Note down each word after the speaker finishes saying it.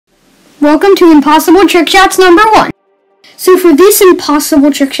Welcome to Impossible Trick Shots number 1. So for this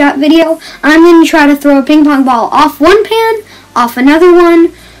impossible trick shot video, I'm going to try to throw a ping pong ball off one pan, off another one,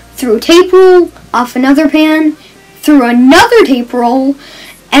 through a tape roll, off another pan, through another tape roll,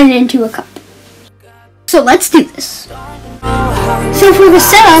 and into a cup. So let's do this. So for the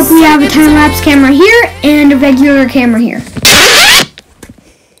setup, we have a time-lapse camera here and a regular camera here.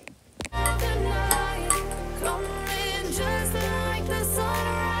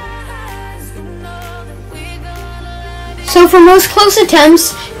 So for most close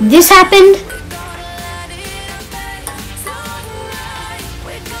attempts, this happened.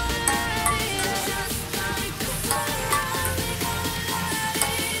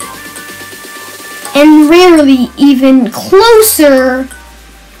 And rarely even closer,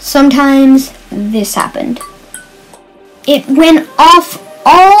 sometimes this happened. It went off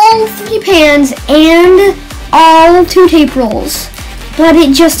all 3 pans and all 2 tape rolls, but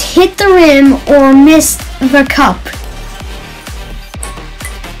it just hit the rim or missed the cup.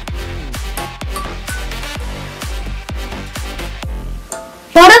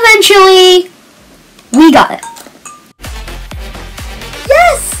 But eventually, we got it.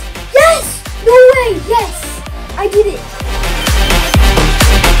 Yes! Yes! No way! Yes! I did it!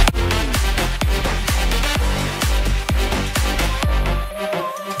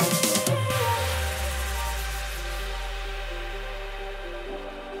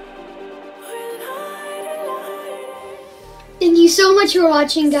 Thank you so much for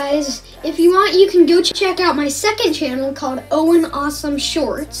watching, guys. If you want, you can go check out my second channel called Owen Awesome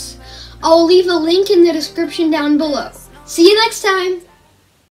Shorts. I'll leave a link in the description down below. See you next time!